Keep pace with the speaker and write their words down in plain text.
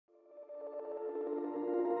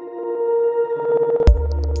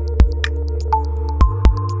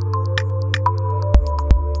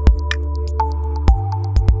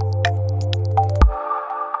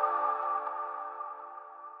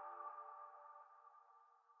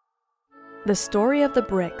The story of the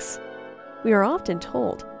bricks. We are often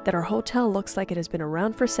told that our hotel looks like it has been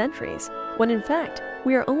around for centuries, when in fact,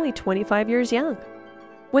 we are only 25 years young.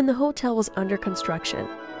 When the hotel was under construction,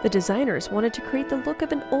 the designers wanted to create the look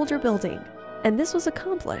of an older building, and this was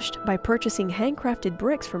accomplished by purchasing handcrafted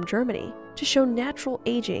bricks from Germany to show natural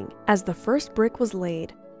aging as the first brick was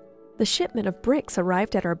laid. The shipment of bricks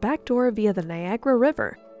arrived at our back door via the Niagara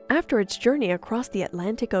River after its journey across the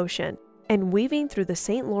Atlantic Ocean and weaving through the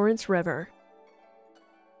St. Lawrence River.